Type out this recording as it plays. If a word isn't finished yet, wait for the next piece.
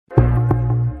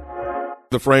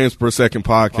The Frames Per Second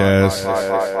podcast.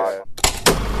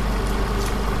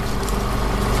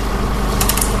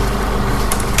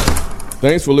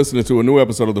 Thanks for listening to a new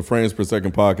episode of the Frames Per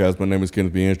Second podcast. My name is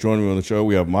Kenneth B. Inch. Joining me on the show,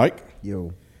 we have Mike.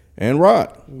 Yo. And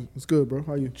Rod. What's good, bro?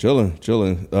 How you? Chilling.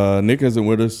 Nick isn't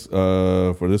with us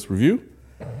for this review,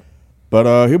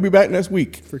 but he'll be back next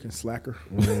week. Freaking slacker.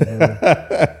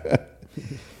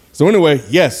 So anyway,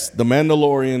 yes, The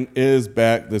Mandalorian is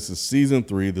back. This is season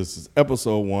 3. This is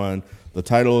episode 1. The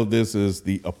title of this is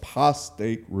The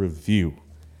Apostate Review.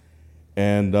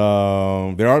 And there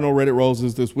are no Reddit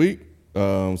roses this week.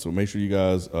 So make sure you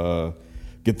guys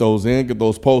get those in, get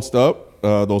those posts up,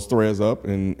 those threads up,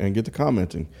 and get to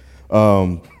commenting.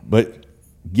 But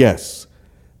yes,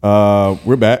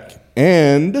 we're back.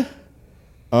 And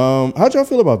how'd y'all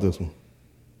feel about this one?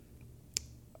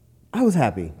 I was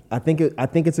happy. I think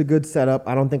it's a good setup.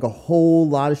 I don't think a whole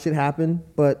lot of shit happened,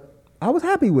 but I was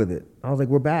happy with it. I was like,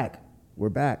 we're back. We're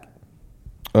back.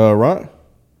 Rod?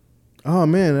 Oh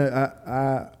man,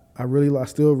 I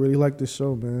still really like this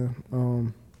show,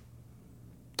 man.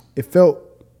 It felt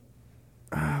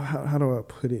how do I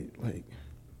put it? Like it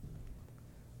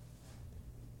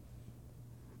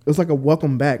was like a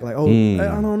welcome back. Like,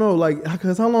 I don't know, like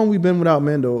because how long we been without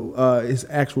Mando? His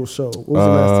actual show. What was the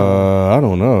last time? I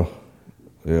don't know.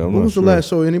 Yeah, what was the last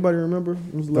show? Anybody remember?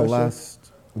 What was the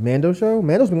last Mando show?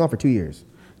 Mando's been gone for 2 years.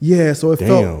 Yeah, so it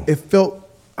felt.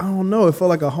 I don't know. It felt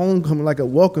like a homecoming, like a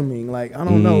welcoming. Like I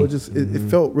don't know. It just it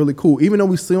felt really cool. Even though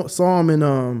we saw him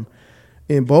in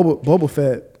Boba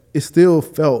Fett, it still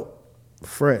felt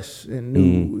fresh and new.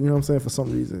 You know what I'm saying? For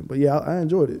some reason, but yeah, I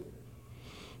enjoyed it.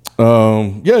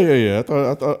 Yeah. I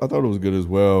thought it was good as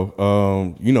well.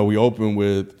 We opened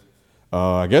with,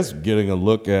 I guess, getting a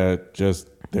look at just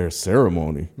their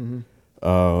ceremony. And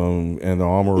the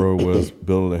armorer was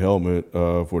building a helmet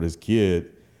for this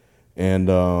kid,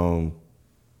 and I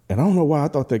don't know why I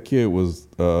thought that kid was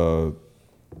Boba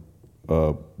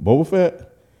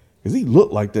Fett, because he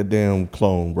looked like that damn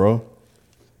clone, bro.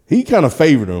 He kind of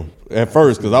favored him at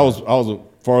first, because I was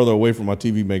farther away from my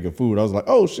TV making food. I was like,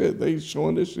 oh shit, they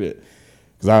showing this shit,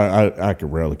 because I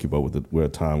could rarely keep up with the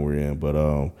time we're in.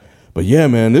 But yeah,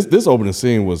 man, this opening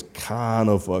scene was kind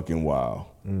of fucking wild.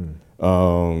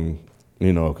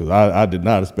 Because I did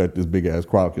not expect this big ass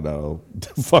crocodile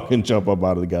to fucking jump up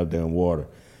out of the goddamn water.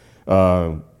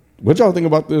 What y'all think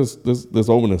about this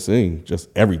opening scene? Just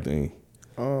everything.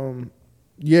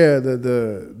 Yeah,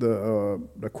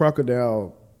 the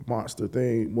crocodile monster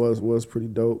thing was pretty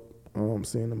dope.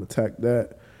 Seeing them attack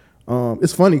that.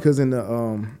 It's funny because in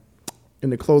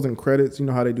the closing credits, you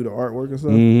know how they do the artwork and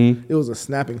stuff. It was a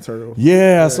snapping turtle.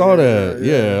 Yeah, I saw that.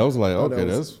 Yeah, I was like, okay,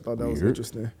 that was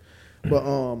interesting.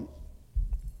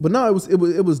 But no,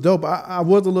 it was dope. I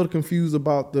was a little confused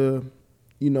about the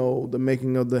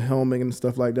making of the helmet and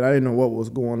stuff like that. I didn't know what was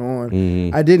going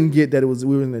on. I didn't get that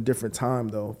we were in a different time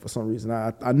though. For some reason,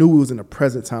 I knew we was in the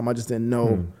present time. I just didn't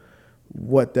know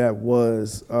what that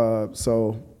was.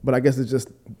 But I guess it's just,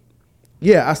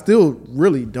 I still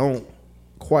really don't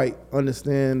quite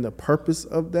understand the purpose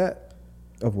of that.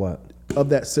 Of what? Of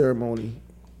that ceremony.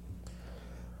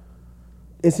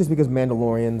 It's just because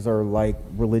Mandalorians are like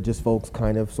religious folks,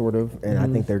 kind of, sort of, and I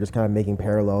think they're just kind of making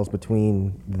parallels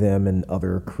between them and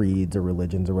other creeds or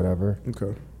religions or whatever.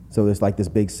 Okay. So there's like this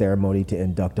big ceremony to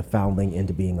induct a foundling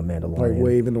into being a Mandalorian. Like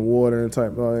wave in the water and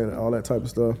all that type of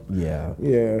stuff. Yeah.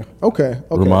 Yeah. Okay.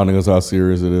 Reminding us how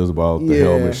serious it is about the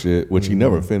helmet shit, which he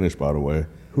never finished, by the way.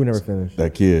 Who never finished?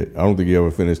 That kid. I don't think he ever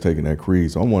finished taking that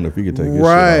creed. So I'm wondering if he could take his shit off.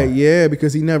 Right, yeah,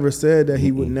 because he never said that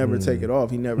he would never take it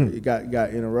off. He never it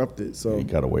got interrupted. So he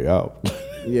got a way out.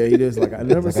 Yeah, he just like I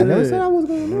never said I was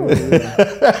going to know.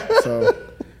 So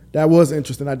that was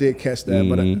interesting. I did catch that,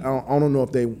 but I don't know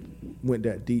if they went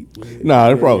that deep.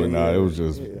 Nah, probably not. It was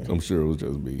just I'm sure it was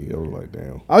just me. I was like,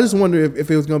 damn. I was just wondering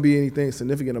if it was going to be anything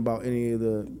significant about any of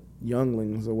the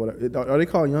younglings or whatever. Are they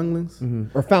called younglings?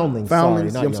 Or foundlings?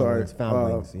 Foundlings. Sorry, I'm sorry.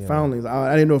 Foundlings. Yeah. Foundlings.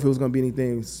 I didn't know if it was going to be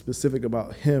anything specific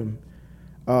about him,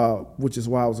 which is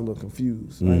why I was a little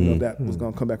confused. I didn't know if that was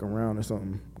going to come back around or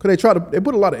something. Because they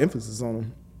put a lot of emphasis on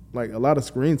him, like a lot of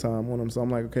screen time on him. So I'm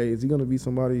like, okay, is he going to be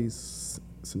somebody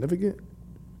significant?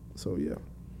 So yeah.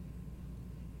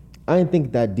 I didn't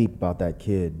think that deep about that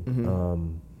kid.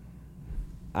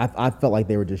 I felt like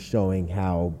they were just showing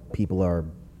how people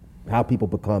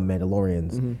become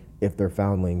Mandalorians if they're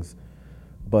foundlings.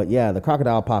 But yeah, the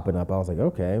crocodile popping up, I was like,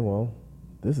 okay, well,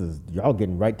 this is y'all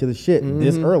getting right to the shit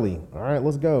this early. All right,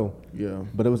 let's go. Yeah.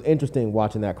 But it was interesting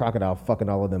watching that crocodile fucking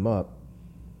all of them up.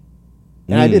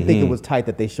 And I did think it was tight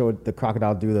that they showed the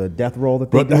crocodile do the death roll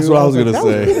that they do. That's what I was going to say. That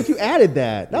was cool that you added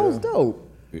that. That was dope.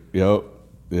 Yep.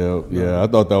 Yeah. I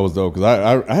thought that was dope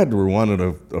because I had to rewind it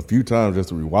a few times just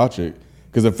to rewatch it.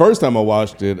 Because the first time I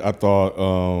watched it, I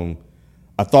thought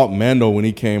Mando when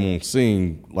he came on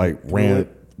scene like ran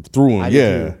through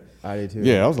him. I did too.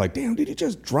 Yeah, I was like, damn, did he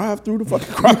just drive through the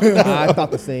fucking crocodile? I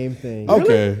thought the same thing.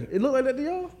 Okay. It looked like that to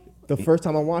y'all? The first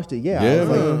time I watched it, Yeah. I was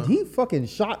like, he fucking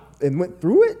shot and went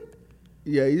through it?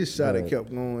 Yeah, he just shot it,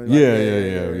 kept going.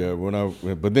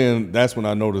 Yeah. But then that's when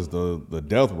I noticed the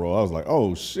death roll. I was like,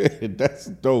 oh shit, that's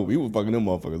dope. He was fucking them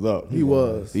motherfuckers up. He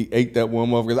was. He ate that one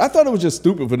motherfucker. I thought it was just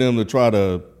stupid for them to try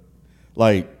to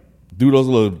like do those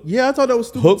little Yeah, I thought that was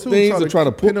stupid hook too. things to try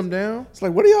to pin him down. It's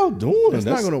like, what are y'all doing? That's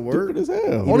not gonna work. Stupid as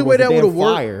hell. Only way that would have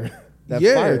worked. Fire. That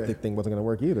Yeah. fire thing wasn't gonna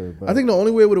work either. But. I think the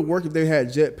only way it would have worked if they had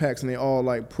jetpacks and they all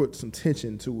like put some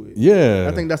tension to it. Yeah.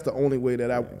 I think that's the only way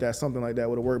that something like that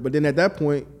would have worked. But then at that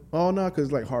point,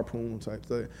 because like harpoon type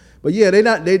thing. But yeah, they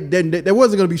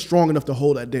wasn't gonna be strong enough to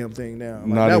hold that damn thing down. Like,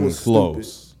 Not that even was close.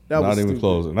 Stupid. That Not was even stupid.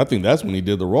 close. And I think that's when he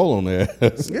did the roll on their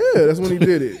ass. Yeah, that's when he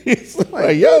did it. He's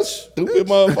like, y'all stupid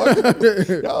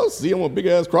motherfucker. Y'all see him a big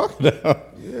ass crocodile.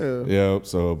 Yeah. Yeah.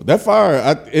 So but that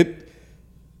fire, it's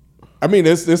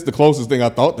the closest thing I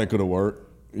thought that could have worked.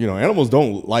 You know, animals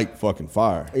don't like fucking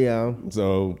fire. Yeah.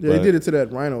 So Yeah, they did it to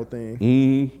that rhino thing.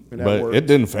 And that but worked. it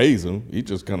didn't phase him. He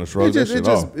just kind of shrugged that shit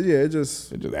off. It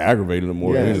just It just aggravated him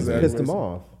more Yeah, than it anything. pissed him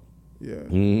off.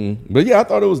 yeah. But yeah, I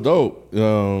thought it was dope.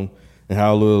 And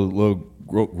how little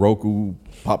Roku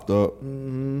popped up.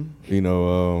 You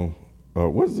know,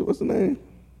 what's the name?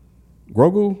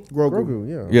 Grogu? Grogu.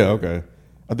 Yeah. Yeah, okay.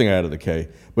 I think I added a K.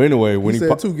 But anyway, when He he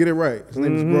said too, get it right. His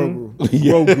name is Grogu.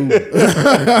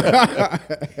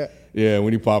 Yeah,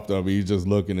 when he popped up, he was just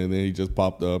looking, and then he just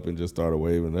popped up and just started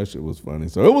waving. That shit was funny.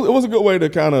 So it was a good way to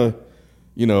kind of,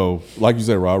 you know, like you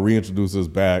said, Rob, reintroduce us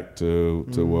back to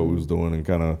what we was doing and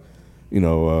kind of, you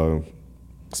know,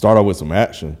 start out with some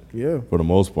action. Yeah. For the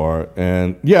most part,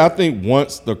 and yeah, I think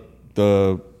once the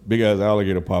big ass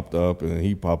alligator popped up and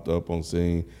he popped up on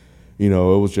scene, you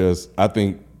know, it was just I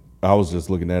think I was just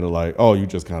looking at it like, oh, you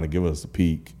just kind of give us a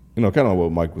peek. You know, kind of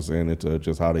what Mike was saying into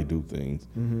just how they do things,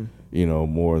 you know,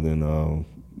 more than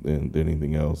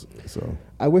anything else. So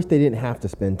I wish they didn't have to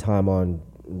spend time on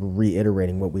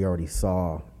reiterating what we already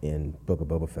saw in Book of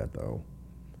Boba Fett, though.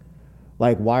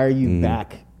 Like, why are you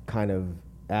back kind of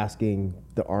asking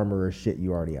the armorer shit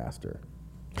you already asked her?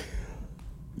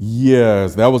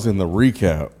 yes, that was in the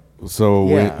recap. So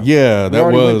we that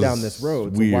already was went down this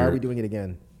road. weird. So why are we doing it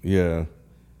again? Yeah.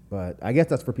 But I guess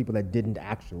that's for people that didn't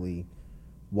actually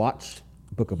watch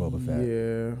Book of Boba Fett.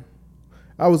 Yeah.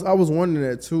 I was wondering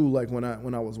that too, like when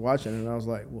I was watching it, and I was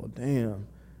like, well, damn.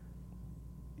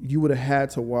 You would have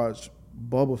had to watch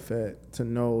Boba Fett to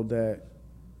know that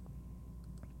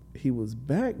he was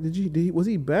back. Was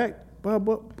he back? Like,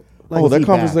 was that he back?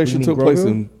 conversation You took mean place Grogu?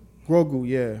 in Grogu,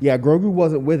 yeah. Yeah, Grogu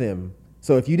wasn't with him.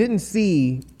 So if you didn't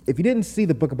see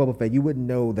the Book of Boba Fett, you wouldn't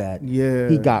know that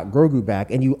he got Grogu back,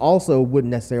 and you also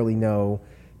wouldn't necessarily know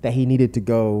that he needed to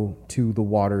go to the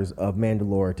waters of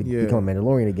Mandalore to become a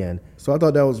Mandalorian again. So I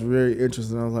thought that was very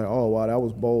interesting. I was like, oh wow, that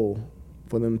was bold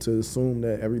for them to assume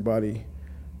that everybody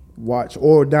watch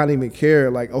or not even care.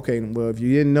 Like, okay, well, if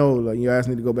you didn't know, like, you asked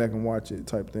me to go back and watch it,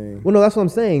 type thing. Well, no, that's what I'm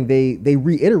saying. They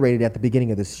reiterated at the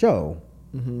beginning of this show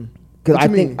because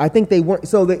I think they weren't.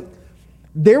 So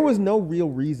there was no real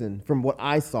reason, from what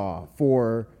I saw,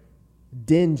 for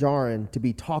Din Djarin to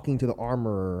be talking to the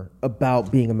armorer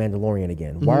about being a Mandalorian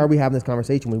again. Why are we having this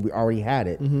conversation when we already had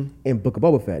it in Book of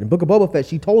Boba Fett? In Book of Boba Fett,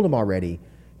 she told him already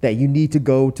that you need to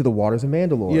go to the waters of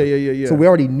Mandalore. Yeah. So we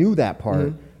already knew that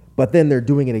part. But then they're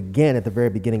doing it again at the very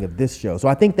beginning of this show. So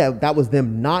I think that was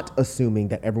them not assuming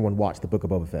that everyone watched the Book of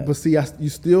Boba Fett. But see, you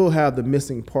still have the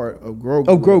missing part of Grogu.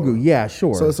 Oh, Grogu, yeah,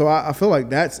 sure. So I feel like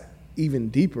that's even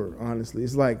deeper, honestly.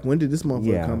 It's like, when did this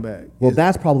motherfucker come back? Well,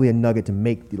 that's probably a nugget to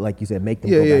make, like you said, make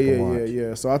them go back and watch.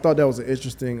 Yeah. So I thought that was an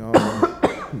interesting,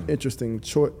 interesting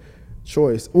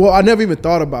choice. Well, I never even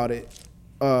thought about it.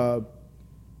 I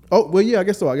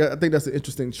guess so. I think that's an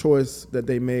interesting choice that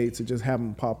they made to just have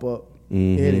him pop up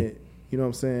in it. You know what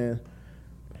I'm saying?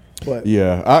 But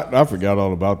yeah, I forgot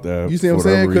all about that. you see what I'm for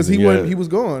whatever saying? Because reason. he was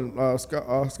gone.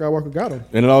 Skywalker got him.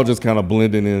 And it all just kind of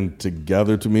blending in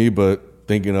together to me, but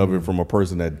thinking of it from a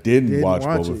person that didn't watch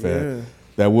Boba Fett,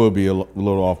 that would be a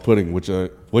little off-putting, which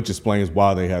explains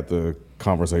why they had the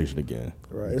conversation again.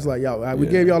 Right. It's like, y'all, we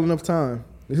gave y'all enough time.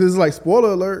 This is like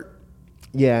spoiler alert.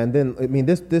 Yeah, and then I mean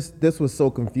this was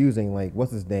so confusing. Like,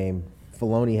 what's his name?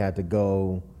 Filoni had to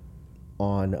go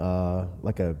on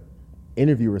like a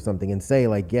interview or something and say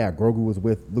like, yeah, Grogu was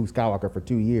with Luke Skywalker for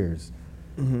 2 years.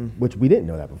 which we didn't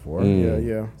know that before.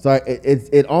 Yeah. So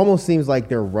it almost seems like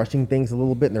they're rushing things a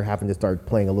little bit, and they're having to start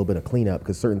playing a little bit of cleanup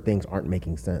because certain things aren't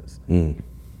making sense.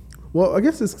 Well, I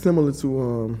guess it's similar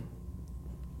to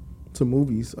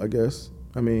movies. I guess.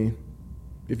 I mean,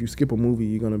 if you skip a movie,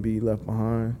 you're gonna be left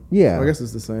behind. Yeah. I guess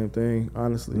it's the same thing,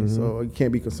 honestly. So you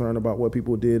can't be concerned about what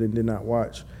people did and did not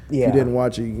watch. If Yeah. you didn't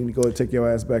watch it, you can go take your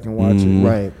ass back and watch it.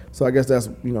 Right. So I guess that's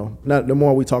not the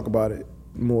more we talk about it,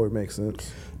 the more it makes sense.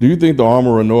 Do you think the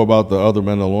Armorer know about the other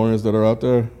Mandalorians that are out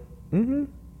there?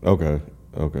 Okay.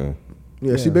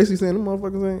 Yeah, she basically saying them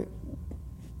motherfuckers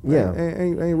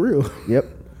ain't real. Yep.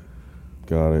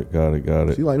 Got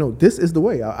it. She like, no, this is the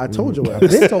way. I told you. I've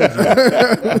been told you.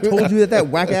 I told you that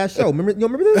whack ass show. Remember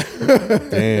this?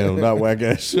 Damn, not whack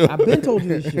ass show. I've been told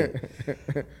you this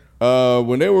shit.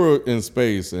 When they were in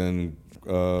space and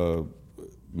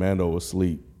Mando was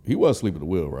asleep, he was asleep at the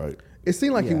wheel, right? It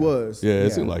seemed like he was. Yeah,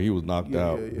 it seemed like he was knocked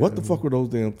out. yeah. What the fuck were those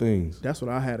damn things? That's what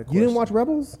I had a question. You didn't watch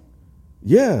Rebels?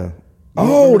 Yeah.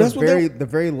 Remember That's what the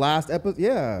very last episode.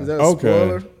 Yeah, Is that a Okay.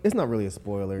 spoiler? it's not really a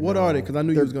spoiler. What no. are they? 'Cause I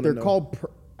knew you was gonna They're know. called.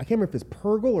 I can't remember if it's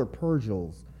Purgle or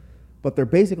Purgils, but they're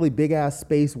basically big ass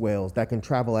space whales that can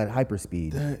travel at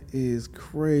hyperspeed. That is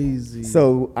crazy.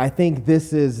 So I think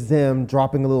this is them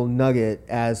dropping a little nugget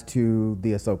as to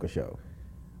the Ahsoka show.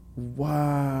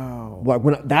 Wow.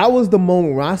 Like that was the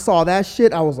moment when I saw that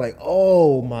shit, I was like,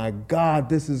 "Oh my god,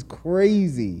 this is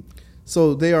crazy."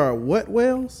 So they are what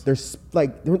whales? This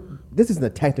isn't a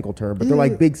technical term, but they're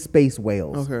like big space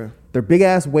whales. Okay. They're big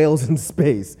ass whales in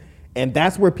space, and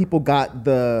that's where people got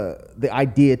the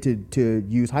idea to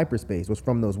use hyperspace was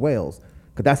from those whales,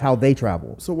 because that's how they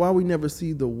travel. So why we never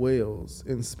see the whales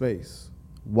in space?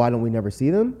 Why don't we never see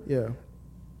them? Yeah.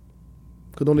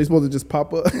 Because don't they supposed to just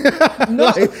pop up? No,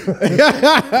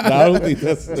 I don't think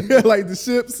that's. like the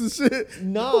ships and shit?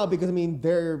 no, because I mean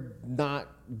they're not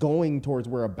going towards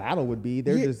where a battle would be.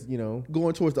 They're Yeah. just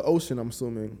Going towards the ocean, I'm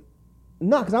assuming.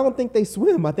 no, because I don't think they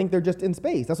swim. I think they're just in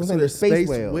space. That's what So I'm they're saying. They're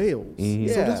space space whales. So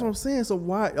Yeah. that's what I'm saying. So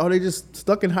why are they just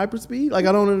stuck in hyperspeed? Like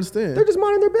I don't understand. They're just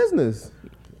minding their business.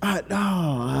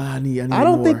 I need I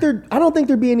don't think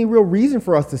there'd be any real reason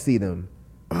for us to see them.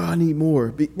 I need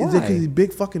more. Is it Why? because these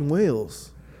big fucking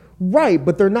whales? Right,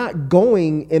 but they're not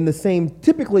going in the same.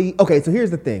 Typically, okay. So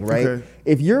here's the thing, right? Okay.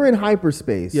 If you're in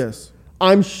hyperspace, Yes.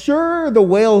 I'm sure the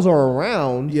whales are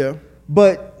around. Yeah.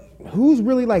 But who's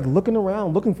really like looking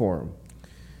around looking for them?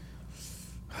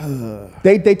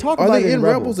 They talk Are about they it in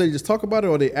Rebels? They just talk about it,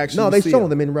 or they actually? No, they see show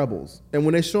them in Rebels. And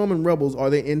when they show them in Rebels, are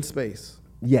they in space?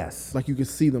 Yes. Like you can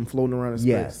see them floating around in space.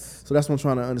 Yes. So that's what I'm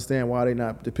trying to understand. Why they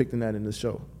not depicting that in the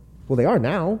show? Well, they are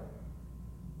now.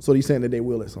 So you're saying that they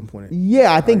will at some point?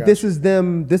 Yeah, I think got this is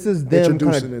them. This is them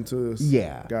Introducing kinda- into this.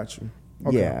 Yeah. Got you.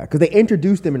 Okay. Yeah, because they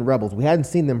introduced them in Rebels. We hadn't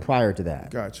seen them prior to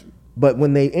that. Got you. But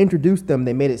when they introduced them,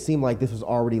 they made it seem like this was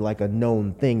already like a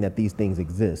known thing that these things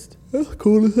exist. That's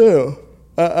cool as hell.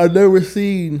 I've never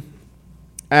seen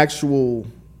actual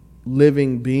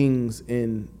living beings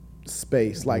in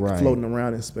space, like Right. floating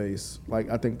around in space. Like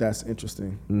I think that's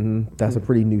interesting. That's a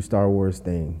pretty new Star Wars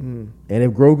thing. And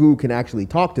if Grogu can actually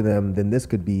talk to them, then this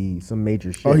could be some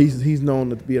major shit. Oh, he's known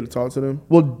to be able to talk to them.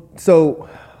 well. So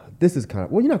this is kind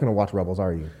of well. You're not going to watch Rebels,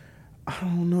 are you? I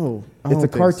don't know. I It's don't a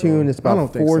think cartoon. so. It's I about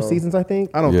don't think 4 so. seasons, I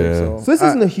think. I don't Yeah. think so. So this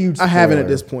isn't a huge I haven't at spoiler.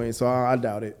 this point, so I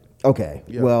doubt it. Okay.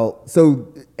 Yeah. Well, so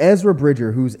Ezra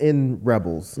Bridger, who's in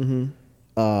Rebels,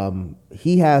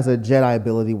 he has a Jedi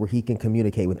ability where he can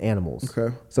communicate with animals.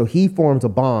 Okay. So he forms a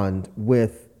bond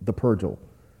with the Purgle.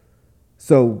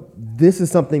 So this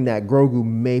is something that Grogu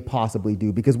may possibly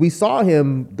do because we saw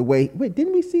him the way. Wait,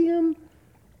 didn't we see him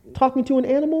talking to an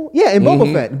animal? Yeah, in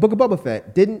Boba Fett, in Book of Boba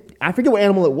Fett. I forget what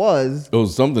animal it was. It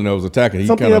was something that was attacking. He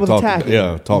Something kind that of was talked.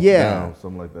 attacking. Talked Yeah. down,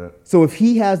 something like that. So if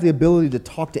he has the ability to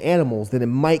talk to animals, then it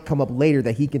might come up later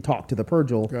that he can talk to the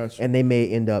Purgle, Gotcha. and they may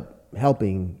end up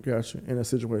helping. Gotcha. In a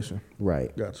situation.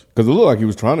 Right. Gotcha. Because it looked like he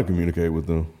was trying to communicate with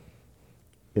them.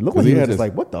 It looked 'Cause like he he was had just his-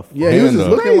 like, "What the fuck?" Yeah, he was And, just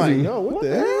uh, looking like, Crazy. yo, what What the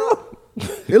the hell?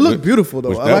 It looked beautiful though.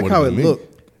 Which I that like how it would've been me. looked.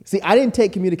 See, I didn't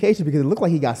take communication because it looked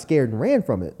like he got scared and ran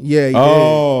from it. Yeah, he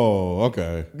Oh,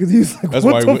 okay. Because he was like, That's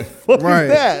 "What why the we- fuck did. Right. is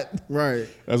that?" Right. Right.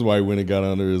 That's why he went and got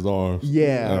under his arms.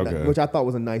 Yeah, Okay. which I thought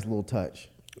was a nice little touch.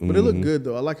 But it looked good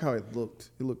though. I like how it looked.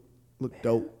 It looked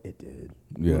dope. It did.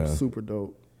 It Yeah. looked super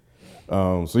dope.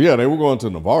 So yeah, they were going to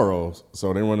Navarro.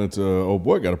 So they run into old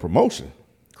boy got a promotion.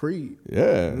 Creed.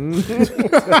 Yeah.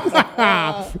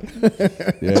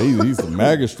 Yeah, he's a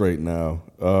magistrate now.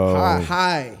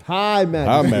 Hi. Hi, man.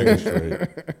 High magistrate.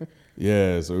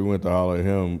 Yeah, so we went to holler at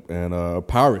him, and a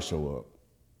pirate show up.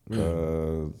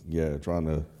 Yeah, trying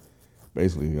to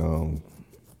basically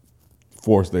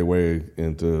forced their way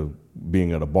into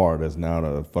being at a bar that's now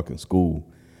a fucking school,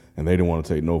 and they didn't want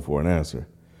to take no for an answer.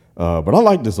 But I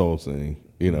like this whole thing.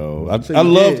 You know,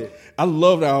 I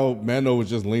loved how Mando was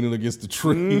just leaning against the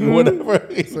tree or whatever.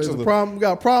 So it's a problem.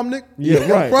 Got a problem, Nick? Yeah,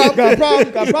 right. Got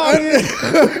a problem.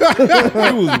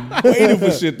 He was waiting for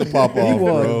shit to pop off,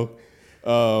 bro.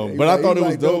 But I thought it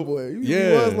was dope. He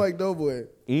was like Doughboy.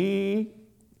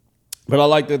 But I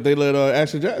like that they let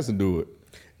Action Jackson do it.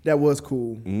 That was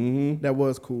cool. That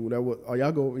was cool.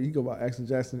 Y'all go. You go about Action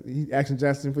Jackson. He Action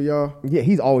Jackson for y'all. Yeah,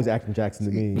 he's always Action Jackson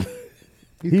to me.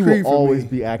 He's He Creed will for always me.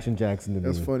 be Action Jackson to me.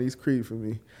 That's funny. He's Creed for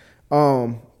me.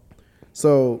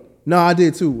 So no, I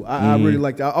did too. I really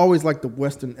liked. I always liked the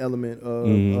Western element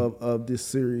of this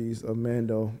series of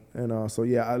Mando, and so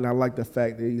yeah, and I like the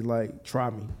fact that he's like,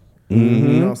 try me. You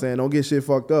know what I'm saying? Don't get shit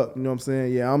fucked up. You know what I'm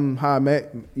saying? Yeah, I'm high Mac,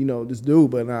 this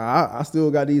dude, but I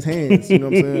still got these hands. You know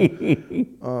what I'm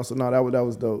saying? So no, that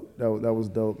was dope. That was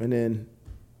dope. And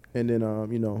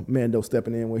then Mando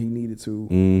stepping in where he needed to.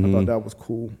 I thought that was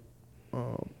cool.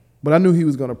 But I knew he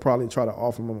was gonna probably try to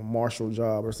offer him a marshal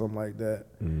job or something like that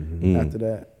after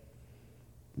that.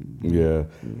 Yeah.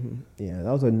 Yeah,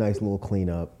 that was a nice little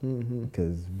cleanup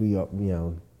because we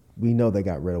know they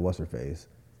got rid of what's her face.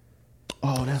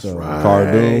 Oh, that's So,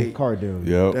 right. Cardoon. Yep.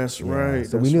 Yep. That's right.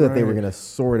 So we knew that they were gonna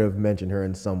sort of mention her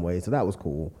in some way. So that was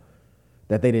cool.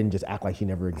 That they didn't just act like she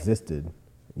never existed,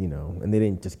 and they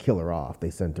didn't just kill her off.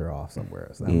 They sent her off somewhere.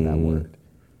 So that worked.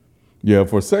 Yeah,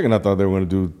 for a second I thought they were going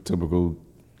to do typical,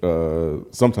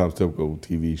 sometimes typical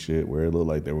TV shit where it looked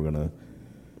like they were going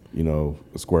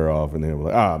to, square off and then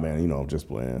were like, man, I'm just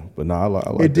playing. But no, I like It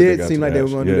that they did got seem to like they were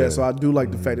going to do yeah. that. So I do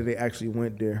like the fact that they actually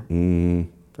went there.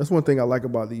 That's one thing I like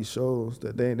about these shows,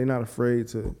 that they're not afraid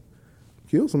to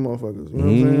kill some motherfuckers. You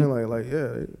know what I'm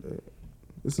saying?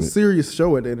 It's a serious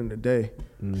show at the end of the day.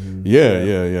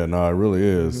 Yeah. No, it really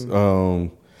is. I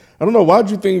don't know. Why'd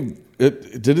you think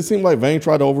did it seem like Vane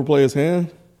tried to overplay his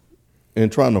hand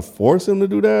and trying to force him to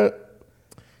do that?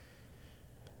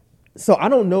 So I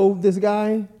don't know this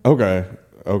guy. Okay,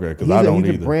 because I don't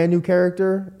he's either. a brand new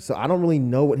character, so I don't really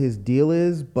know what his deal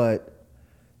is. But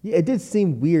yeah, it did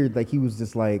seem weird. Like he was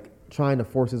just like trying to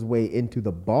force his way into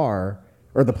the bar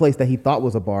or the place that he thought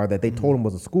was a bar that they told him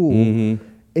was a school.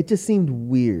 It just seemed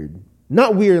weird.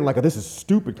 Not weird in like a this is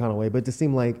stupid kind of way, but it just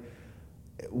seemed like,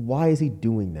 why is he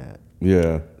doing that?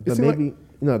 Yeah. But seemed maybe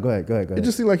no. Go ahead. It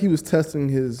just seemed like he was testing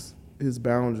his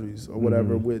boundaries or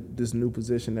whatever with this new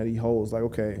position that he holds. Like,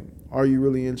 okay, are you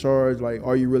really in charge? Like,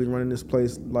 are you really running this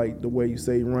place like the way you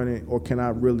say you run it? Or can I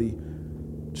really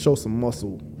show some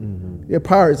muscle? Yeah,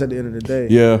 pirates at the end of the day.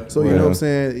 Yeah. So, you know what I'm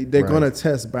saying? They're going to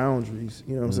test boundaries.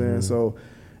 You know what I'm saying? So,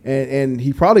 and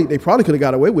they probably could have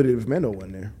got away with it if Mando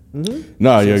wasn't there.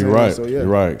 No, yeah, you're right. So, yeah. You're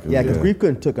right. Yeah, because Grief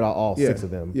couldn't took it all Yeah. 6 of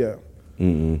them. Yeah.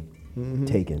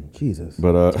 Taken. Jesus.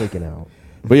 But, taken out.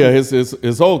 But yeah,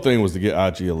 his whole thing was to get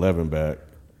IG-11 back,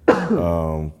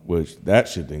 which that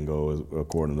shit didn't go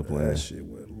according to plan. That shit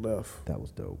went left. That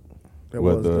was dope. That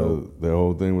With was dope. the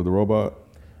whole thing with the robot.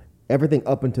 Everything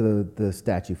up into the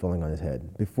statue falling on his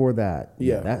head. Before that,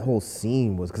 Yeah. that whole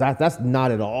scene was because that's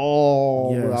not at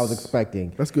all what I was Yes.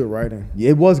 expecting. That's good writing.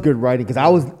 It was good writing because I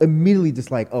was immediately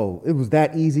just like, oh, it was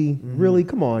that easy? Really?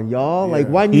 Come on, y'all. Like,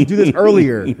 why didn't you do this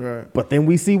earlier? Right. But then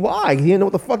we see why. He didn't know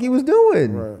what the fuck he was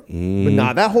doing. Right. But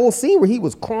nah, that whole scene where he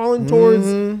was crawling towards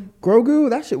Grogu,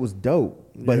 that shit was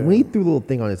dope. But when he threw the little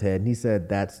thing on his head and he said,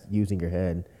 that's using your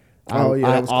head, Oh, yeah,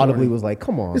 I that was audibly corny. was like,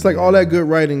 come on. It's like man. all that good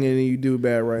writing and then you do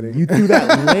bad writing. You threw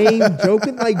that lame joke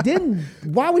in. Like,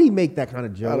 why would he make that kind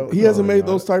of joke? He hasn't made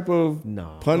those type of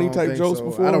No. I punny don't type think jokes so.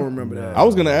 before. I don't remember that. I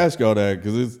was gonna ask y'all that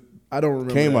because I don't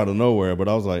remember. came that. out of nowhere, but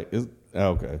I was like,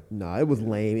 okay. No, it was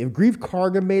lame. If Grief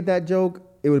Karga made that joke,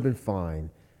 it would have been fine.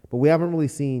 But we haven't really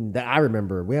seen that. I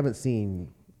remember we haven't seen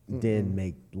Din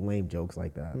make lame jokes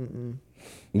like that.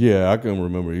 Yeah, I couldn't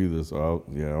remember either. So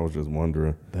I was just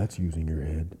wondering. That's using your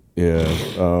head. Yeah,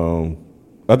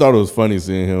 I thought it was funny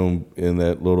seeing him in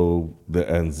the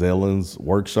Anzelans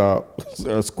workshop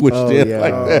squished in yeah.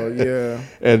 like that. Oh yeah.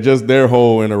 And just their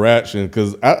whole interaction,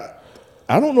 because I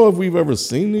don't know if we've ever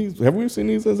seen these. Have we seen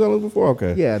these Anzelans before?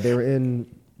 Okay. Yeah, they were in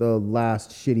the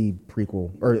last shitty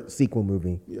prequel or sequel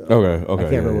movie. Okay. I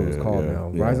can't remember what it was called yeah,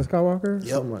 now. yeah. Rise of Skywalker?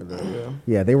 Something like that. Yeah.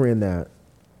 Yeah, they were in that.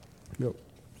 Yep.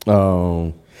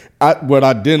 What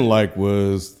I didn't like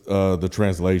was the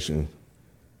translation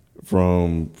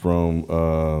from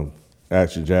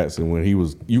Action Jackson when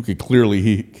you could clearly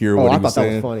hear Oh, what I he was thought that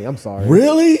saying. was funny. I'm sorry.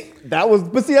 Really?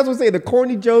 But see, that's what I'm saying. The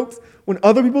corny jokes, when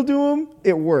other people do them,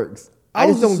 it works. I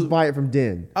just don't buy it from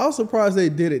Din. I was surprised they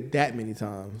did it that many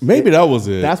times. Maybe that was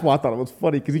it. That's why I thought it was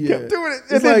funny because he kept doing it.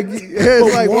 It's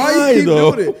like why you keep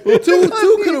though? doing it? Two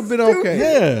could have been okay.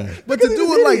 Yeah. But to Because do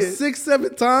he's it an like idiot.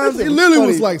 6-7 times, That it shit was literally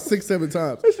was funny. like 6-7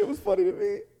 times. That shit was funny to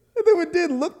me. And then when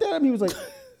Din looked at him, he was like,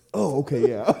 "Oh, okay,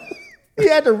 yeah." He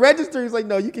had to register. He's like,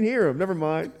 "No, you can hear him. Never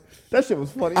mind." That shit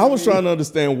was funny. I was trying to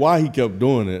understand why he kept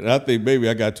doing it. And I think maybe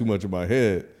I got too much in my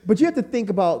head. But you have to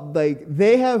think about, like,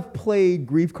 they have played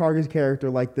Grief Karga's character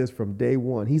like this from day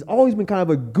one. He's always been kind of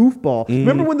a goofball.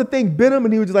 Remember when the thing bit him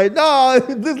and he was just like, "No,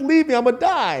 just leave me, I'm gonna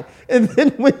die." And then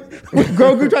when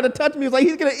Grogu tried to touch me, he was like,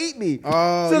 "He's gonna eat me."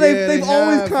 Oh, So they've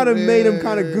always kind of made him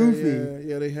kind of goofy.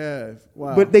 Yeah, they have.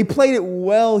 Wow. But they played it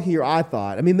well here, I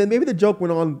thought. I mean, then maybe the joke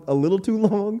went on a little too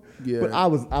long. Yeah. But I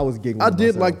was giggling. I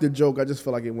did myself. like the joke. I just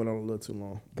felt like it went on a little too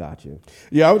long. Got you.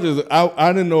 Yeah,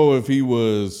 I didn't know if he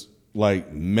was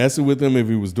like messing with him, if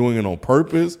he was doing it on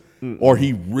purpose, or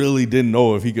he really didn't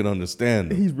know if he could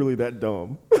understand him. He's really that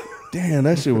dumb. Damn,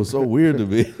 that shit was so weird to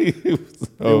me.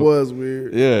 It was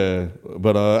weird. Yeah,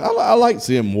 but I like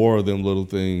seeing more of them little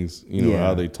things, Yeah.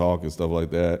 how they talk and stuff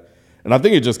like that. And I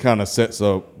think it just kind of sets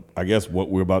up, I guess, what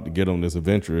we're about to get on this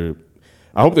adventure.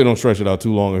 I hope they don't stretch it out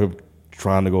too long of him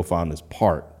trying to go find this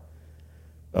part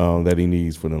that he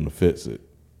needs for them to fix it.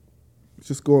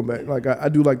 Just going back, like I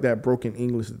do like that broken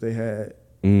English that they had.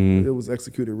 It was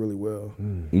executed really well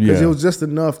because Yeah. it was just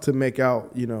enough to make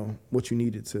out, what you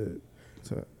needed to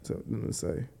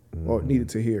say or needed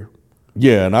to hear.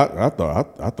 Yeah, and I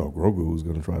thought Grogu was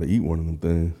gonna try to eat one of them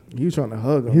things. He was trying to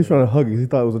hug him. He was trying to hug it. He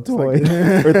thought it was a toy. Or he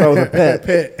thought it was a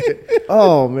pet.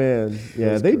 Oh, man.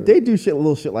 Yeah, they do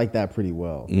little shit like that pretty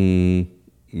well.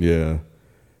 Yeah.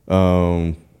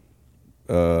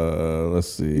 Let's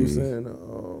see. He was saying,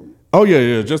 Oh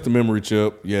yeah, just a memory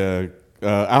chip. Yeah,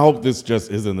 I hope this just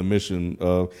isn't a mission.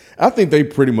 I think they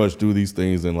pretty much do these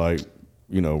things in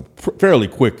fairly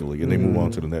quickly, and they move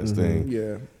on to the next thing.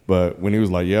 yeah. But when he was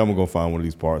like, "Yeah, I'm gonna go find one of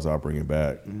these parts. I'll bring it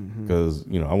back," because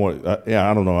I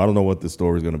don't know. I don't know what this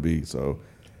story's gonna be. So,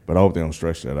 but I hope they don't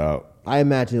stretch that out. I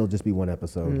imagine it'll just be one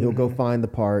episode. He'll go find the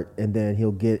part, and then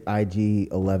he'll get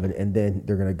IG-11, and then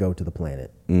they're going to go to the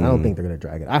planet. I don't think they're going to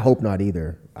drag it. I hope not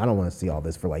either. I don't want to see all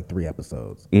this for like 3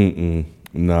 episodes.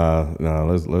 Nah.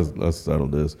 Let's settle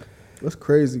this. That's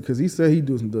crazy because he said he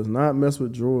does not mess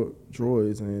with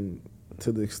droids, and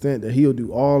to the extent that he'll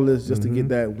do all this just to get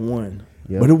that one.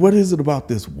 Yep. But what is it about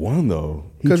this one though?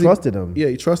 He trusted him. Yeah,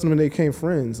 he trusted him and they became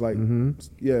friends. Like,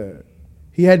 yeah.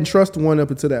 He hadn't trusted one up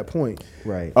until that point.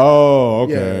 Right. Oh,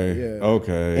 okay. Yeah.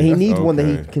 Okay. And he needs one that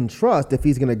he Okay. can trust if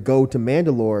he's going to go to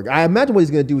Mandalore. I imagine what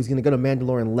he's going to do is he's going to go to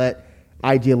Mandalore and let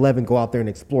IG-11 go out there and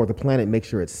explore the planet, make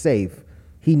sure it's safe.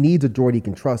 He needs a droid he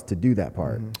can trust to do that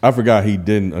part. I forgot he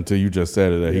didn't until you just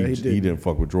said it that Yeah, he he didn't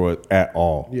fuck with droid at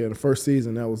all. Yeah, the first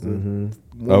season, that was one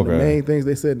of the main things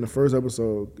they said in the first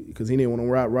episode because he didn't want to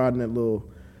ride in that little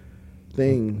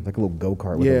thing. Like a little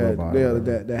go-kart with a robot. Yeah,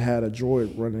 that had a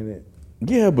droid running it.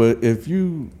 Yeah, but if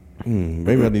you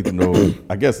maybe I need to know.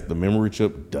 I guess the memory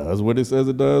chip does what it says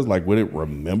it does. Like, would it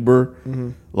remember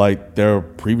like their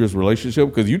previous relationship?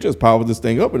 Because you just powered this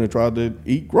thing up and it tried to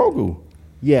eat Grogu.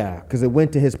 Yeah, because it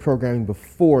went to his programming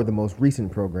before the most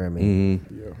recent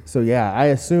programming. So yeah, I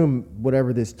assume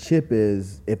whatever this chip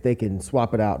is, if they can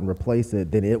swap it out and replace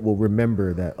it, then it will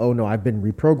remember that, oh no, I've been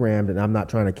reprogrammed and I'm not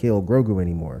trying to kill Grogu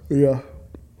anymore. Yeah.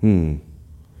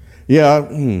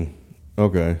 Yeah.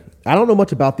 Okay. I don't know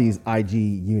much about these IG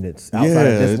units outside Yeah,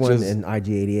 of this it's one just- and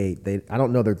IG-88. I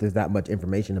don't know that there's that much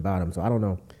information about them, so I don't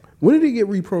know. When did he get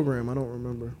reprogrammed? I don't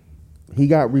remember. He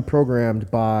got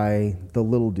reprogrammed by the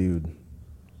little dude.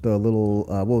 The little,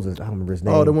 what was his? I don't remember his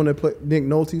name. Oh, the one that played Nick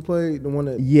Nolte played? The one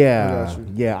that... I Yeah, got you.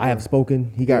 yeah. I have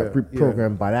spoken. He got Yeah,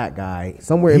 reprogrammed by that guy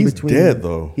somewhere in He's between. dead,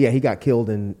 though. Yeah, he got killed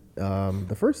in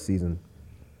the first season.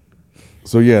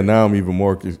 So yeah, now I'm even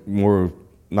more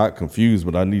not confused,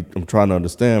 but I'm trying to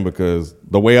understand because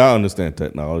the way I understand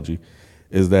technology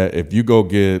is that if you go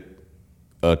get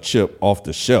a chip off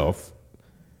the shelf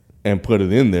and put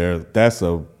it in there, that's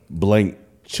a blank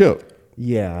chip.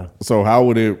 Yeah, So how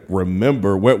would it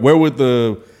remember? Where would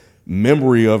the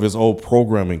memory of its old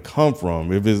programming come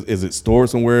from? Is it stored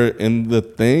somewhere in the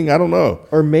thing? I don't know.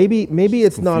 or maybe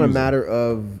it's not a confusing. matter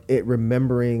of it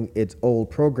remembering its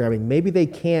old programming. Maybe they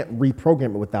can't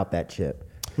reprogram it without that chip.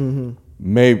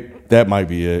 Maybe that might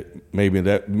be it. Maybe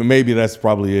that's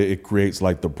probably it. It creates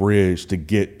like the bridge to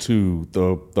get to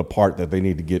the part that they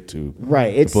need to get to.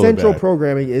 Right. to Its pull it central back.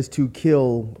 programming is to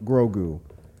kill Grogu.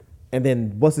 And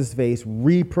then what's his face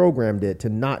reprogrammed it to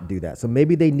not do that. So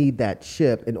maybe they need that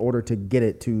chip in order to get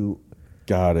it to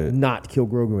Got it. not kill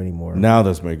Grogu anymore. Now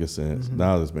that's making sense.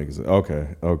 Now that's making sense. Okay.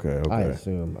 I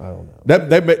assume. I don't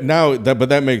know. But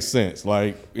that makes sense.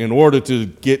 Like, in order to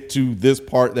get to this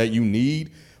part that you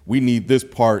need, we need this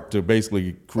part to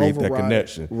basically create that Override.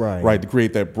 connection, Right. To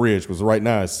create that bridge. Because right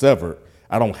now it's severed.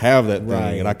 I don't have that thing,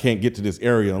 Right. and I can't get to this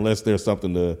area unless there's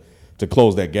something to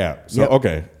close that gap. So Yep.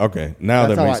 okay. Now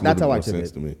That's that how makes I- that's a little how I more took sense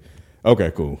it. to me.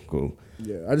 Okay, cool.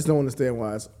 Yeah, I just don't understand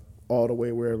why it's all the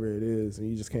way wherever it is, and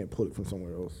you just can't pull it from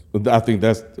somewhere else. But I think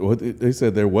that's what they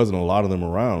said. There wasn't a lot of them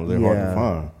around. They're hard to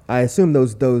find. I assume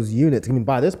those units. I mean,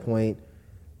 by this point,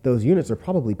 those units are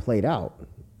probably played out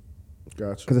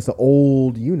Gotcha. because it's an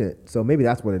old unit. So maybe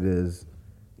that's what it is.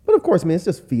 But of course, I mean, it's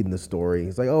just feeding the story.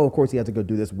 It's like, oh, of course, he has to go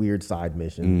do this weird side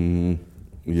mission.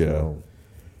 Yeah. So-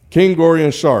 King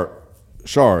Gorian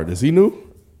Shard, is he new?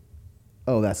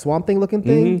 Oh, that swamp thing looking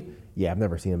thing. Yeah, I've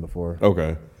never seen him before.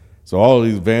 Okay. So all of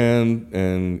these Van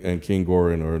and King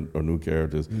Gorian are new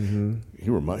characters. He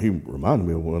reminded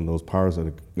me of one of those Pirates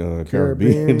of the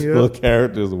Caribbean yeah. little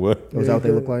characters. What? Was that what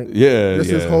they look like? Yeah, Just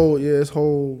yeah. his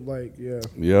whole like, yeah.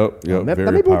 Yep. That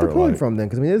Very may be what they're pulling pirate-like. from then,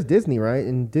 because I mean, it's Disney, right?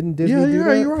 And didn't Disney Yeah, do you're that?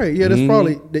 right. You're right. Yeah, that's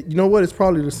probably. You know what? It's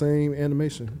probably the same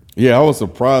animation. Yeah, I was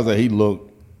surprised that he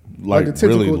looked like the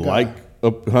tentacle really guy.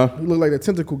 like, huh? He looked like the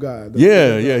tentacle guy.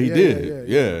 Yeah, he did.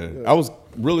 Yeah. I was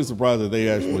really surprised that they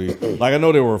actually, like, I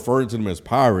know they were referring to them as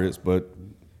pirates, but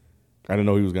I didn't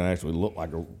know he was going to actually look like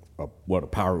what a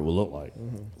pirate would look like.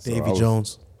 So Davy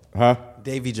Jones. Huh?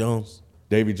 Davy Jones.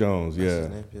 Davy Jones, That's yeah. his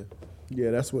name, yeah.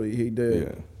 Yeah, that's what he did.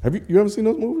 Yeah. Have you ever seen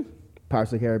those movies?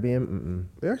 Pirates of the Caribbean.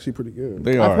 They're actually pretty good.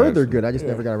 They are. I've heard they're actually. good. I just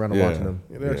never got around to watching them.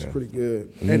 Yeah, they're actually pretty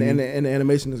good, Mm-hmm. and the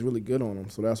animation is really good on them,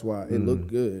 so that's why it looked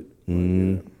good.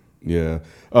 Like, yeah.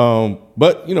 Yeah.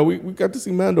 But, we got to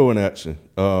see Mando in action.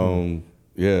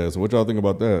 Yeah, so what y'all think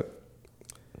about that?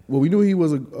 Well, we knew he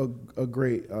was a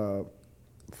great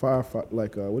firefighter,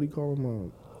 like what do you call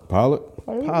him? Pilot?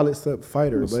 Pilot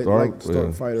fighter, but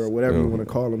Starfighter fighter or whatever you want to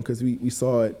call him, because we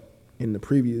saw it in the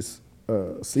previous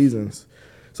seasons.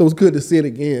 So it's good to see it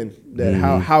again, that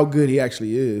how good he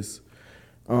actually is.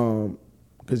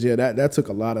 Because that took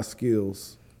a lot of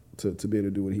skills to be able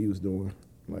to do what he was doing.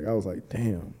 Like, I was like,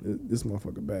 damn, this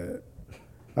motherfucker bad.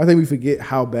 I think we forget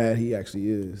how bad he actually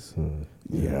is.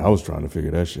 Yeah, I was trying to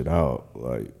figure that shit out.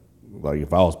 Like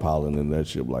if I was piloting that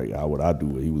ship, like how would I do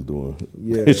what he was doing?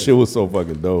 Yeah. This shit was so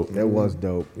fucking dope. It was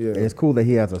dope. Yeah. And it's cool that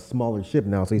he has a smaller ship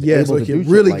now, so he's Yeah, able so to he do can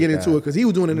shit really like get into that. it, because he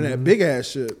was doing it in that big ass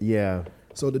ship. Yeah.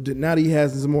 So now that he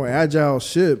has this more agile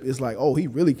ship, it's like, oh, he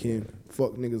really can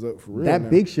fuck niggas up for real. That now.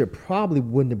 big ship probably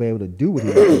wouldn't have been able to do what he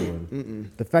was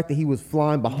doing. The fact that he was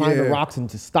flying behind the Yeah. rocks and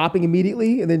just stopping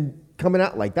immediately and then coming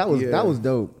out like that was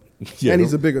dope. Yeah, And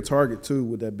he's a bigger target too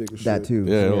with that bigger ship. That too.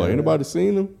 Yeah, like anybody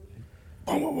seen him?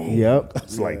 Yep.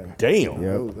 It's like, damn.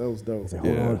 Yep. That was dope.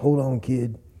 Hold on,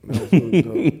 kid. That was really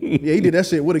dope. Yeah, he did that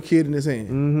shit with a kid in his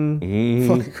hand.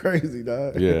 Fucking crazy,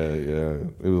 dog. Yeah.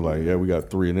 It was like, we got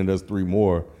 3, and then there's 3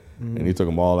 more, and he took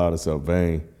them all out except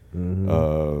Vane.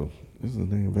 Is his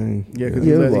name Vane? Yeah, because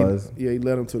Yeah, it was. he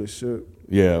led him to the ship.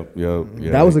 Yeah.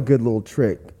 That was a good little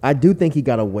trick. I do think he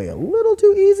got away a little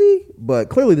too easy, but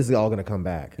clearly this is all going to come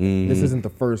back. This isn't the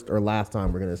first or last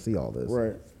time we're going to see all this.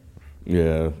 Right.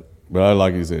 Yeah. But I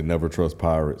like he said, never trust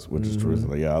pirates, which is true. It's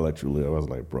like, I'll let you live. I was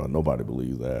like, bro, nobody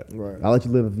believes that. Right. I'll let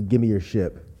you live if you give me your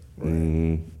ship.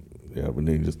 Yeah, but then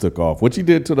he just took off, which he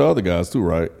did to the other guys too,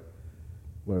 right?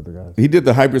 What other guys? He did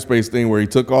the hyperspace thing where he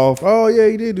took off. Oh yeah,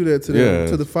 he did do that to Yeah.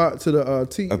 the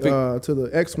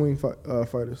X-wing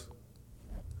fighters.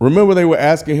 Remember they were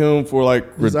asking him for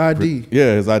like His ID.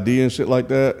 Yeah, his ID and shit like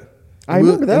that. I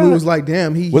remember that. And we was like,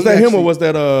 damn, Was that him or was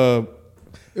that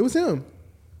It was him.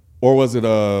 or was it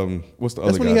what's the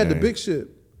That's other when guy he had name? the big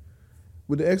ship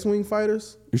with the X-wing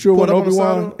fighters. You sure it Pulled wasn't up on the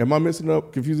Obi-Wan? side Am I messing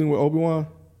up, confusing with Obi-Wan?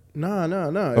 Nah.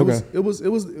 Okay. It was.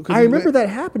 'cause I he remember went- that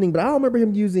happening, but I don't remember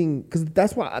him using because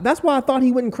that's why I thought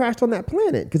he went and crashed on that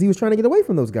planet because he was trying to get away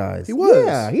from those guys. He was.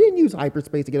 Yeah, he didn't use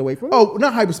hyperspace to get away from them. Oh,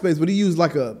 not hyperspace, but he used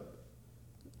like a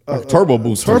Turbo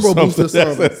booster. turbo booster or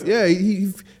That's- something. Yeah,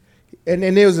 and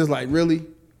then it was just like, really?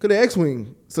 Cause the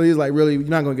X-wing. So he was like, really, you're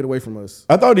not gonna get away from us.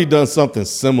 I thought he'd done something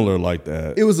similar like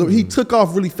that. It was he took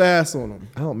off really fast on them.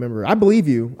 I don't remember. I believe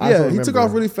you. I Yeah, don't he took remember.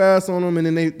 off really fast on them,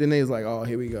 and then they was like, oh,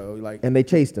 here we go. Like, and they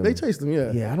chased him. they chased him.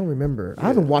 Yeah, Yeah, I don't remember. I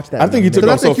haven't watched that. I think he in a took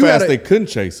minute. off so think you had fast a- they couldn't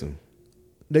chase him.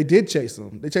 they did chase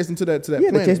him. They chased him to that Yeah,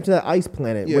 planet. they chased him to that ice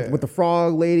planet Yeah. with the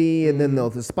frog lady and then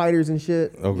the spiders and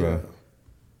shit. Okay.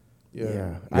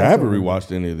 Yeah. I haven't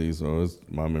rewatched any of these, so it's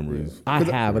my memories. I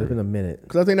have, but it's been a minute.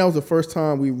 Because I think that was the first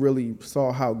time we really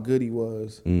saw how good he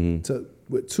was Mm-hmm.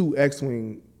 with 2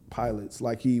 X-wing pilots.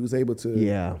 Like he was able to,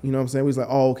 Yeah. you know what I'm saying? He was like,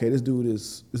 oh, okay, this dude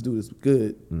is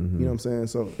good. You know what I'm saying?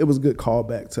 So it was a good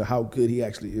callback to how good he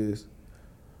actually is.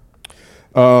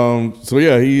 So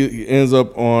yeah, he ends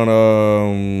up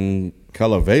on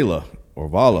Kalevala or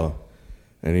Vala,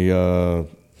 and he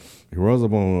runs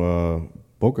up on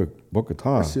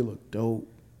Bo-Katan. That shit look dope.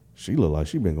 She look like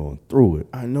she been going through it.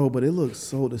 I know, but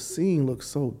the scene looks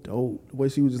so dope. The way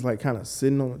she was just like kind of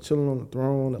chilling on the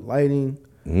throne, the lighting.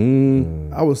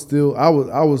 I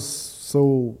was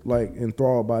so like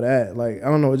enthralled by that. Like, I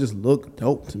don't know, it just looked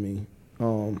dope to me.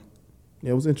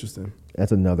 Yeah, it was interesting.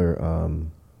 That's another.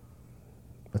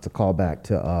 That's a callback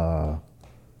to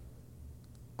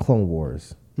Clone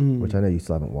Wars, which I know you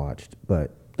still haven't watched,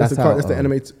 but That's how, the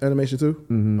animation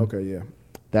too? Okay, yeah.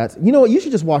 That's, you know what, you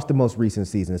should just watch the most recent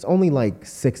season. It's only like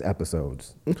 6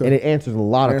 episodes, Okay. and it answers a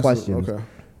lot of questions. Okay.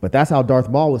 But that's how Darth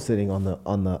Maul was sitting on the.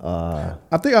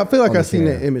 I feel like on the I've seen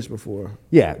chair. that image before.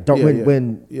 Yeah,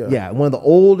 when Yeah. one of the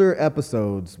older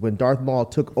episodes when Darth Maul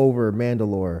took over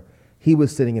Mandalore, he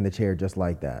was sitting in the chair just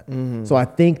like that. So I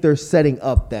think they're setting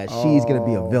up that she's going to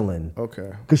be a villain. Okay.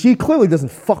 Because she clearly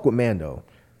doesn't fuck with Mando.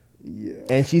 Yeah.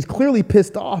 And she's clearly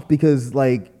pissed off because,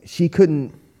 like, she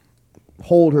couldn't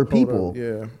hold her people.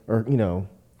 yeah. Or, you know,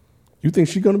 You think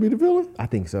she's gonna be the villain? I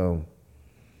think so.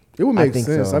 It would I make think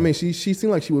sense. so. I mean, she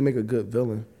seemed like she would make a good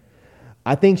villain.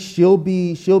 I think she'll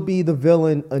be the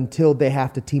villain until they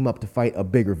have to team up to fight a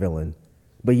bigger villain.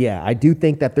 But yeah, I do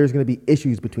think that there's going to be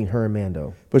issues between her and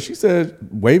Mando. But she said,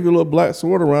 wave your little black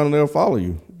sword around and they'll follow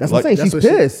you. That's what I'm saying. That's She's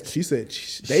what pissed. She said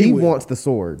She wants the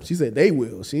sword. She said they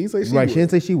will. She didn't say she Right, would. she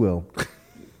didn't say she will.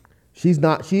 She is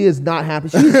not happy.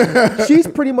 She's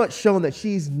pretty much shown that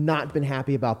she's not been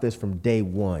happy about this from day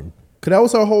one. Cause that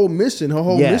was her whole mission. Her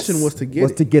whole Yes, mission was to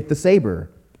get the saber.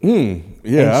 Yeah.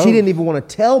 And she didn't even want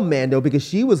to tell Mando because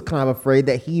she was kind of afraid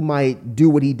that he might do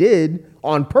what he did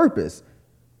on purpose.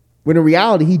 When in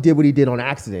reality, he did what he did on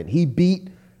accident. He beat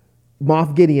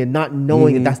Moff Gideon not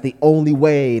knowing that that's the only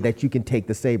way that you can take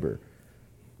the saber.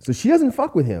 So she doesn't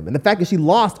fuck with him. And the fact that she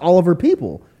lost all of her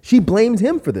people, she blames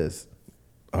him for this.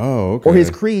 Oh, okay. Or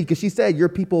his creed, because she said your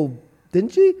people,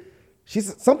 didn't she? She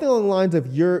said something along the lines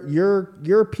of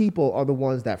your people are the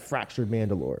ones that fractured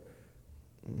Mandalore.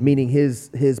 Meaning his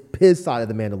side of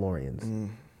the Mandalorians.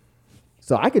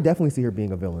 So I could definitely see her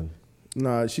being a villain.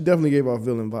 Nah, she definitely gave off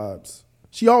villain vibes.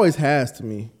 She always has to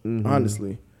me,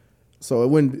 honestly. So it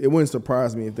wouldn't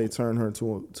surprise me if they turn her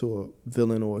to a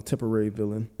villain or a temporary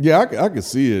villain. Yeah, I could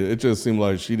see it. It just seemed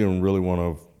like she didn't really want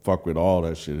to fuck with all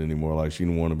that shit anymore. Like she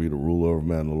didn't want to be the ruler of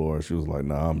Mandalore. She was like,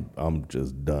 nah, I'm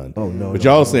just done. Oh, no, But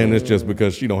no, y'all saying it's just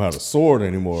because she don't have a sword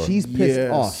anymore. She's pissed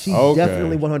Yes. off. She Okay.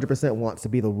 definitely 100% wants to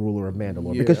be the ruler of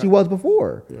Mandalore Yeah. because she was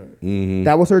before.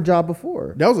 That was her job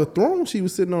before. That was a throne she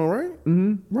was sitting on, right?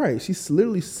 Mm-hmm. Right. She's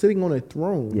literally sitting on a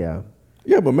throne. Yeah.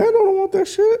 Yeah, but Mando don't want that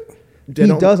shit. They He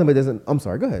don't- doesn't, but doesn't. I'm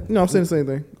sorry. Go ahead. No, I'm saying the same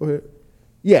thing. Go ahead.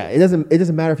 Yeah, it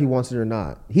doesn't matter if he wants it or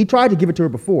not. He tried to give it to her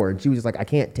before, and she was just like, "I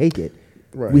can't take it.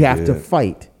 Right. We have to Yeah.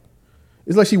 fight."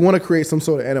 It's like she want to create some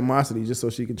sort of animosity just so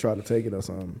she can try to take it or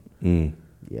something.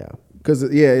 Yeah. Because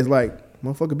it's like,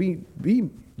 motherfucker,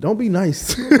 don't be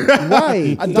nice.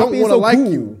 Right. I Stop don't being want to so like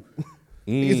cool. you.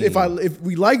 Because if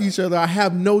we like each other, I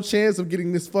have no chance of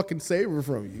getting this fucking saber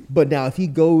from you. But now, if he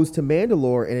goes to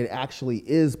Mandalore and it actually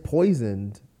is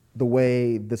poisoned the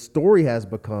way the story has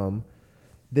become,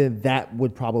 then that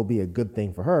would probably be a good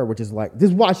thing for her. Which is like, this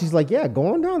is why she's like, "Yeah,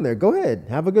 go on down there. Go ahead,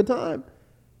 have a good time."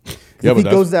 Yeah, If he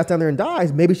but goes down there and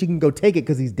dies, maybe she can go take it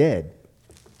because he's dead.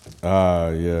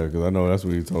 Yeah, because I know that's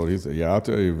what he told. He said, "Yeah, I'll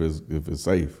tell you if it's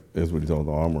safe." That's what he told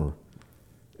the armor.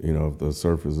 You know, if the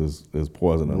surface is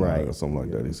poison or not, Right. or something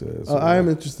like that. He said. So, I am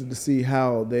interested to see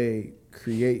how they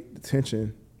create the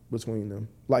tension between them,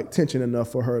 like tension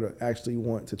enough for her to actually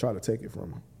want to try to take it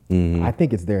from him. I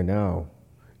think it's there now.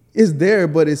 It's there,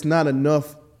 but it's not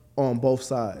enough on both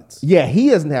sides. Yeah, he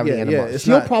doesn't have any Yeah, animosity. it's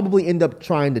She'll not- probably end up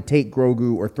trying to take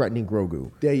Grogu or threatening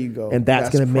Grogu. There you go. And that's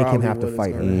gonna make him probably have to what fight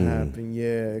it's her. gonna happen.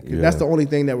 Yeah, 'cause Yeah. that's the only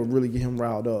thing that would really get him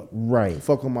riled up. Right.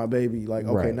 Fuck on my baby. Like,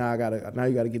 okay, Right. now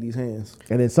you gotta get these hands.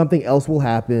 And then something else will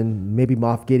happen. Maybe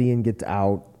Moff Gideon gets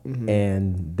out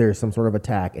and there's some sort of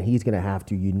attack, and he's going to have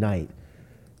to unite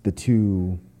the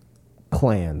two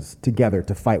clans together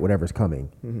to fight whatever's coming,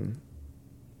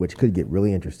 which could get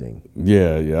really interesting.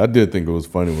 yeah, I did think it was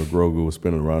funny when Grogu was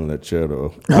spinning around in that chair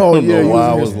though. I Oh don't know yeah, why I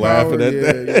using was his laughing power. at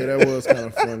that. Yeah, that was kind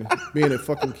of funny. Being a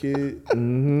fucking kid.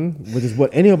 Which is what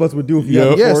any of us would do if you Yeah.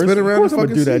 had a Yeah, force. spin Of around course the I would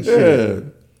fucking do that seat. shit.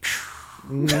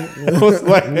 I was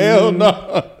like, hell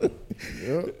no.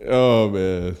 Oh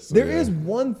man. So, There yeah. is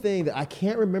one thing that I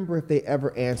can't remember if they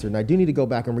ever answered, and I do need to go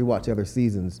back and rewatch the other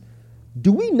seasons.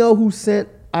 Do we know who sent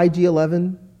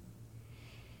IG-11?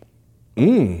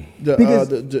 Because-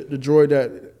 The droid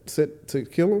that set to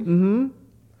kill him. Mm-hmm.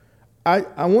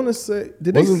 I want to say,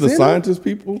 did Wasn't they the send scientist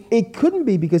people? It couldn't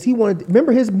be because he wanted.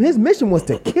 Remember, his mission was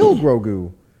to kill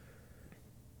Grogu,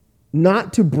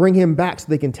 not to bring him back so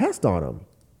they can test on him.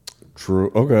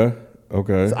 True. Okay.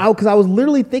 Because I was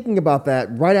literally thinking about that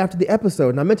right after the episode,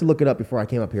 and I meant to look it up before I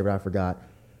came up here, but I forgot.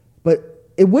 But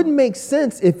it wouldn't make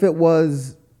sense if it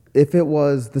was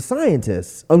the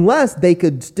scientists, unless they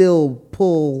could still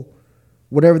pull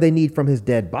whatever they need from his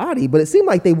dead body. But it seemed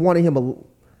like they wanted him.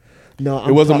 No,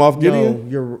 It wasn't Moff Gideon?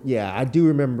 No, I do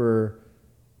remember.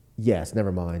 Yes,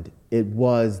 never mind. It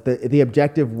was the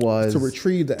objective was To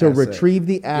retrieve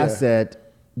the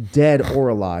asset, dead or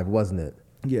alive, wasn't it?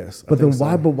 Yes. But then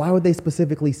why? But why would they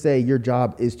specifically say your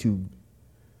job is to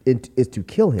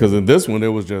kill him? Because in this one, it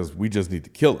was just we just need to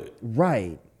kill it.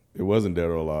 Right. It wasn't dead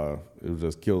or alive. It was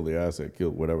just kill the asset, kill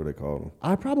whatever they called him.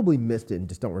 I probably missed it and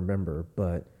just don't remember.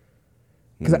 But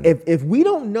because if we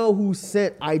don't know who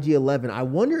sent IG-11, I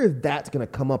wonder if that's going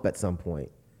to come up at some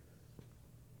point.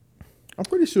 I'm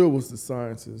pretty sure it was the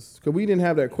scientists because we didn't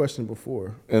have that question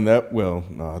before. And I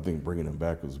think bringing him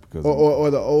back was because Or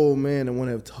the old man, the one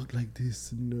that talked like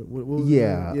this. And what was his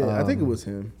name? Yeah. I think it was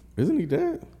him. Isn't he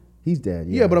dead? He's dead.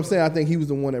 Yeah, but I'm saying I think he was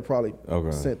the one that probably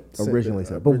originally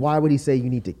said. But why would he say you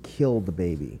need to kill the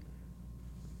baby?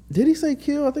 Did he say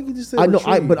kill? I think he just said. I know,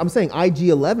 retrieve. but I'm saying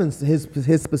IG-11's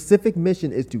his specific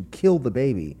mission is to kill the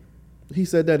baby. He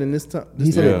said that in this time.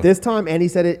 He said it this time, and he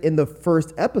said it in the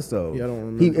first episode. Yeah, I don't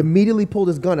remember. He immediately pulled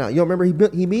his gun out. You don't remember?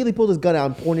 He immediately pulled his gun out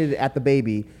and pointed it at the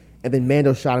baby, and then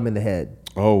Mando shot him in the head.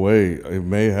 Oh wait, it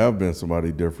may have been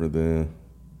somebody different then.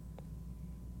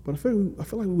 But I feel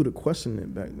like we would have questioned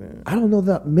it back then. I don't know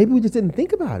that. Maybe we just didn't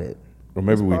think about it. Or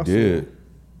maybe we possible. did.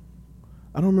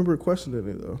 I don't remember questioning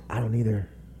it though. I don't either.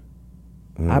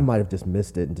 I might have just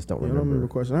missed it and just don't I don't remember. remember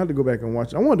questioning. I had to go back and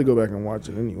watch it. I wanted to go back and watch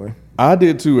it anyway. I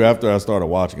did too. After I started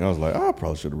watching, I was like, I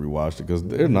probably should have rewatched it because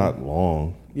they're not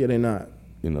long, Yeah, they're not.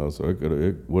 so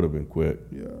it would have been quick.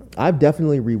 Yeah. I've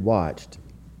definitely rewatched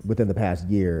within the past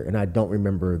year, and I don't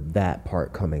remember that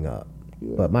part coming up.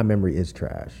 Yeah. But my memory is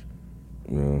trash.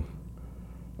 Yeah.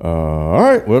 All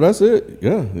right. Well, that's it.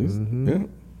 Yeah. Yeah.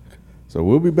 So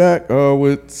we'll be back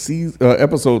with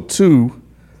episode 2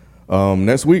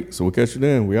 next week. So we'll catch you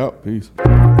then. We out. Peace.